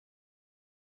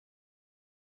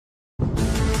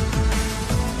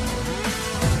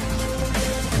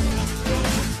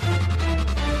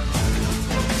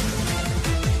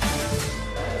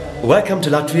Welcome to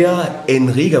Latvia.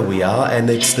 In Riga we are, and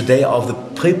it's the day of the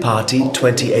PreParty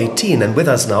 2018. And with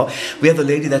us now, we have the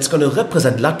lady that's going to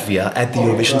represent Latvia at the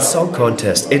Eurovision Song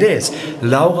Contest. It is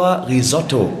Laura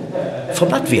Rizzotto from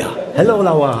Latvia. Hello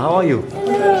Laura, how are you?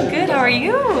 Hello, good, how are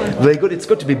you? Very good, it's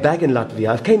good to be back in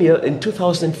Latvia. I came here in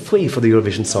 2003 for the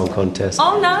Eurovision Song Contest.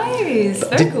 Oh, nice,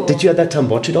 very cool. Did you at that time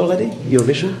watch it already,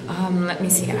 Eurovision? Let me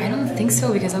see, I don't think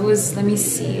so, because I was, let me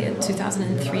see, in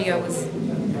 2003 I was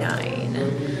 9.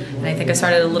 And I think I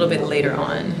started a little bit later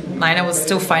on. I was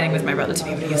still fighting with my brother to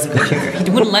be able to use the computer. He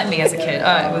wouldn't let me as a kid.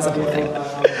 It was a whole thing.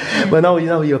 Well, now you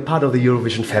know you're part of the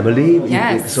Eurovision family.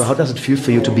 Yes. So how does it feel for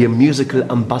you to be a musical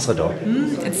ambassador?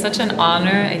 It's such an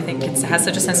honor. I think it has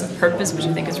such a sense of purpose, which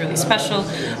I think is really special,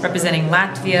 representing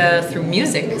Latvia through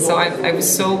music. So I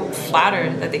was so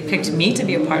flattered that they picked me to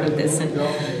be a part of this, and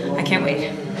I can't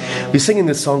wait. You're singing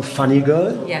the song Funny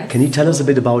Girl. Yes. Can you tell us a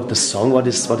bit about the song? What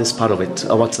is part of it?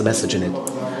 Or what's the message in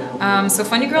it? So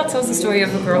Funny Girl tells the story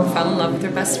of a girl who fell in love with her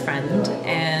best friend,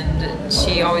 and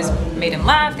she always made him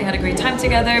laugh. They had a great time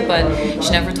together, but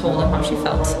she never told him how she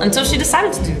felt until she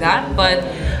decided to do that. But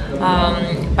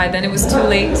by then it was too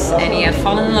late, and he had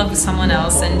fallen in love with someone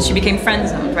else, and she became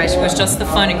friend-zoned, right? She was just the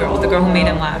funny girl, the girl who made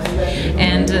him laugh.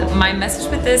 And my message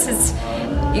with this is,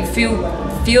 if you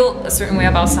feel a certain way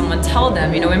about someone, tell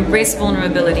them, embrace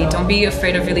vulnerability. Don't be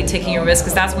afraid of really taking a risk,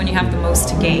 because that's when you have the most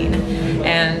to gain.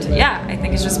 And yeah, I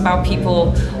think it's just about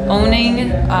people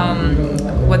owning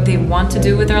what they want to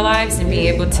do with their lives and being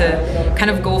able to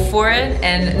kind of go for it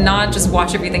and not just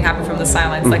watch everything happen from the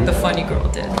sidelines like the funny girl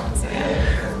did. So,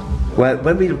 yeah. Well,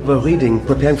 when we were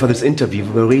preparing for this interview,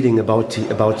 we were reading about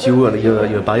you and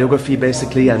your biography,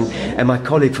 basically, and my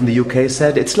colleague from the UK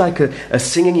said it's like a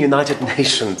singing United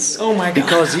Nations. Oh my God!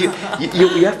 Because you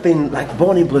have been like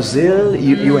born in Brazil,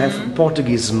 you have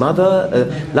Portuguese mother,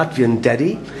 Latvian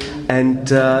daddy, and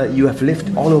you have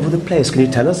lived all over the place. Can you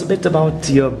tell us a bit about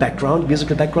your background,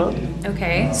 musical background?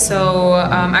 Okay, so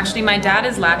actually my dad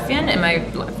is Latvian, and my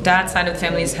dad's side of the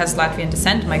family has Latvian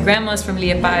descent. My grandma's from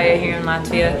Liepaja here in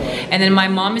Latvia, and then my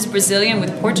mom is Brazilian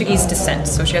with Portuguese descent,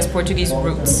 so she has Portuguese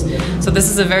roots. So this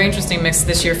is a very interesting mix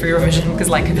this year for Eurovision, because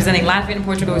like representing Latvia and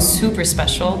Portugal is super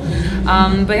special.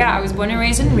 But yeah, I was born and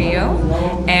raised in Rio,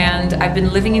 and I've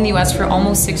been living in the US for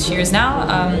almost 6 years now.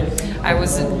 I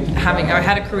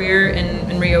had a career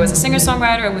in Rio as a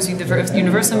singer-songwriter. I was with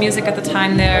Universal Music at the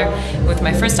time there with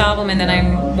my first album, and then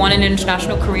I won an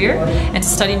international career and to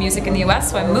study music in the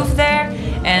US. So I moved there,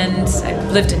 and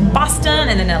I lived in Boston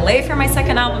and then LA for my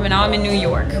second album, and now I'm in New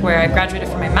York, where I graduated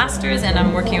from my master's, and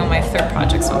I'm working on my third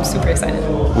project, so I'm super excited.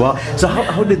 Wow. So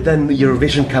how did then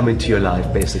Eurovision come into your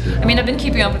life, basically? I mean, I've been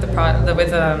keeping up with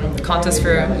the contest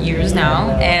for years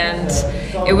now, and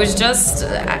it was just,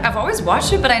 I've always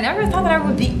watched it, but I never thought that I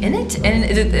would be in it.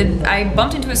 And I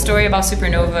bumped into a story about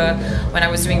Supernova when I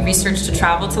was doing research to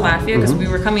travel to Latvia, because we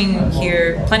were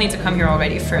planning to come here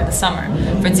already for the summer,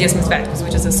 for Dziesmas Svētkus,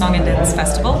 which is a song and dance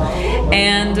festival.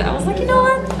 And I was like, you know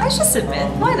what, I should submit,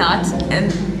 why not?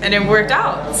 And it worked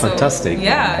out. So, fantastic.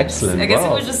 Yeah. Excellent. I guess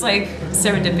it was just like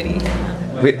serendipity.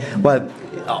 Well,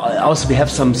 also we have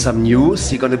some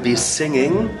news. You're going to be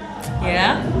singing.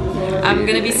 Yeah. I'm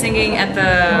going to be singing I'm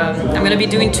going to be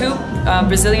doing 2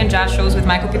 Brazilian jazz shows with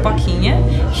Michael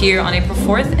Pipoquinha here on April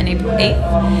 4th and April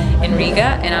 8th in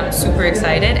Riga, and I'm super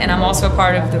excited. And I'm also a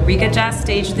part of the Riga Jazz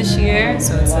Stage this year,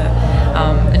 so it's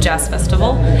a jazz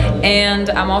festival. And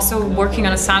I'm also working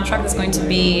on a soundtrack that's going to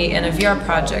be in a VR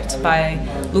project by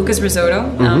Markus Riva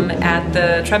at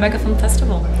the Tribeca Film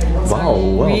Festival. So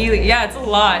wow. Really, yeah, it's a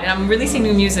lot. And I'm releasing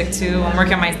new music too. I'm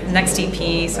working on my next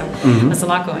EP, so there's a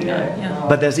lot going on. Yeah.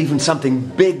 But there's even something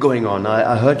big going on.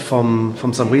 I heard from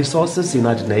some resources,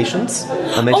 United Nations.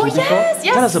 I mentioned before. Yes.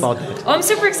 Tell us about that. Oh, I'm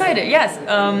super excited. Yes,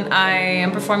 I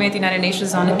am performing at the United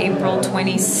Nations on April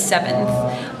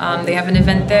 27th. They have an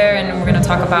event there, and we're going to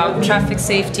talk about traffic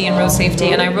safety and road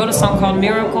safety. And I wrote a song called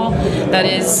Miracle that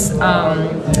is,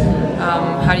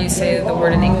 how do you say the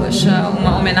word in English?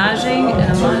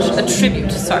 A tribute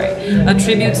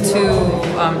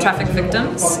to traffic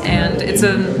victims. And it's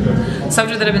a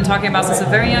subject that I've been talking about since a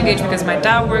very young age, because my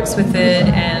dad works with it,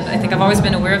 and I think I've always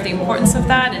been aware of the importance of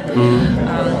that.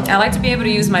 And I like to be able to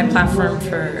use my platform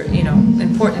for,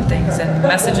 important things and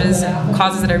messages and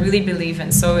causes that I really believe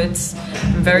in. So I'm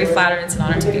very flattered. It's an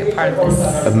honor to be a part of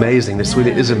this. Amazing. This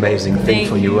really is an amazing thing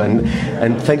for you. And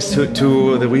thanks to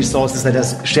the resources that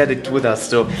has shared it with us.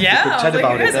 So yeah, we could chat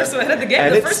about you guys it. are so ahead of the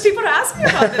game. The first people to ask me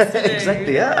about this.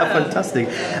 Exactly, yeah, fantastic.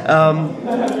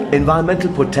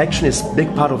 Environmental protection is a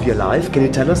big part of your life. Can you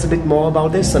tell us a bit more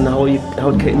about this and how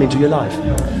it came into your life?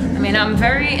 I mean, I'm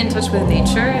very in touch with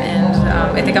nature, and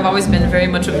I think I've always been very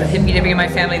much of the hippie-dippie in my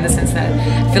family in the sense that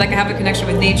I feel like I have a connection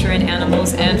with nature and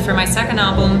animals. And for my second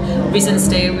album, Recent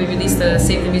Stay, we released the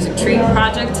Save the Music Tree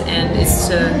project, and it's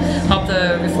to help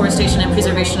the reforestation and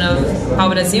preservation of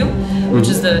pau-brasil, which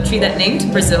is the tree that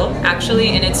named Brazil, actually,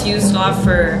 and it's used a lot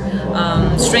for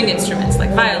string instruments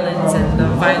like violins and the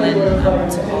violin,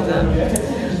 what's it called?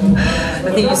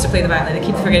 The thing used to play the violin. I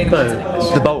keep forgetting the words in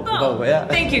English. The bow, yeah.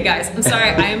 Thank you guys. I'm sorry,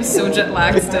 I am so jet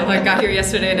lagged still. I got here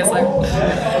yesterday and it's like,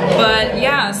 but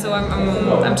yeah. So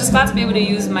I'm just glad to be able to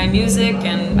use my music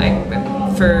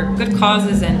and for good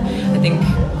causes, and I think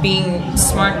being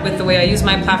smart with the way I use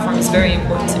my platform is very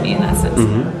important to me in that sense.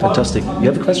 Fantastic.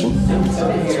 You have a question?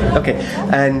 Okay.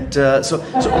 And so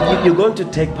you're going to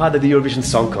take part in the Eurovision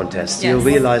Song Contest. Yes. You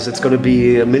realize it's going to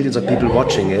be millions of people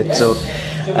watching it. So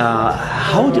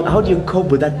how do you cope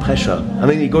with that pressure? I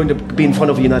mean, you're going to be in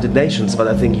front of the United Nations, but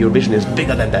I think Eurovision is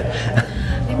bigger than that.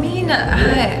 I mean,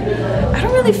 I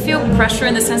don't really feel pressure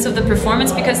in the sense of the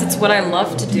performance because it's what I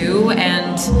love to do,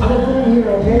 and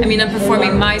I mean, I'm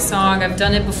performing my song, I've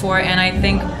done it before, and I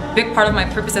think a big part of my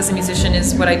purpose as a musician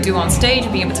is what I do on stage,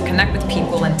 being able to connect with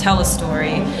people and tell a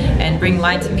story and bring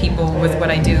light to people with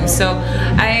what I do. So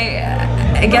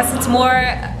I guess it's more,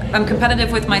 I'm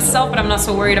competitive with myself, but I'm not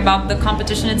so worried about the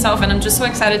competition itself, and I'm just so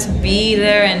excited to be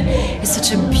there, and it's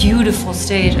such a beautiful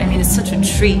stage. I mean, it's such a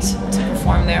treat to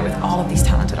perform there with all of these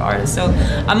talented artists. So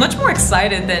I'm much more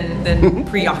excited than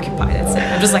preoccupied, I'd say.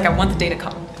 I'm just like, I want the day to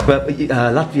come. Well,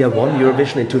 Latvia won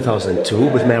Eurovision in 2002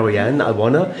 with Marianne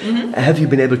Alwana. Have you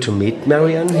been able to meet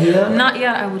Marianne here? Not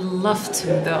yet. I would love to,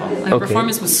 though. Her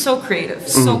performance was so creative,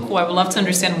 so cool. I would love to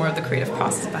understand more of the creative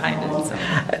process behind it.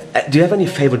 So. Do you have any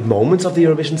favorite moments of the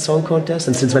Eurovision Song Contest,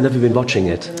 and since when have you been watching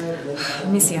it?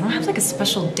 Let me see, I don't have like a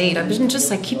special date. I've been just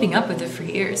like keeping up with it for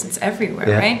years. It's everywhere,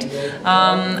 yeah. Right?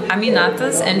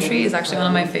 Aminata's entry is actually one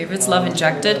of my favorites, Love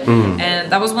Injected.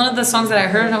 And that was one of the songs that I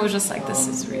heard and I was just like, this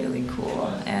is really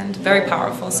cool and very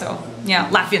powerful. So yeah,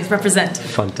 Latvians represent.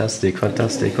 Fantastic,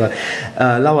 fantastic. Well,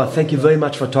 Laura, thank you very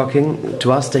much for talking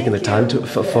to us, taking the time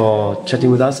for chatting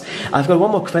with us. I've got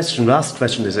one more question. Last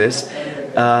question is this.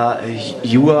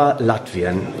 You are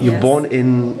Latvian. You're born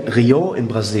in Rio, in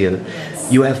Brazil.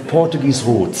 Yes. You have Portuguese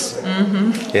roots.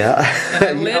 Yeah.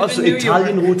 And also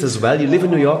Italian roots as well. You live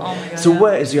in New York. Oh my God, so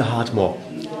where is your heart more?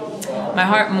 My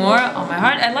heart more? Oh, my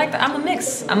heart, I like that. I'm a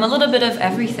mix. I'm a little bit of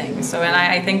everything. So, and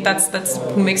I think that's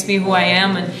who makes me who I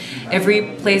am. And every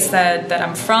place that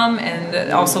I'm from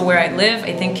and also where I live,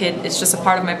 I think it's just a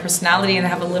part of my personality and I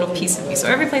have a little piece of me. So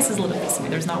every place is a little piece of me.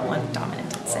 There's not one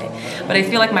dominant, I'd say. But I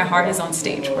feel like my heart is on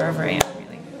stage wherever I am,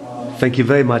 really. Thank you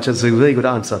very much. That's a very good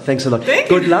answer. Thanks a lot.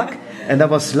 Good luck. And that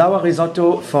was Laura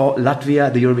Rizzotto for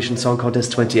Latvia, the Eurovision Song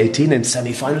Contest 2018 in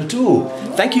semi-final 2.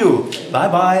 Thank you.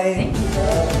 Bye-bye.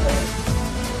 Thank you.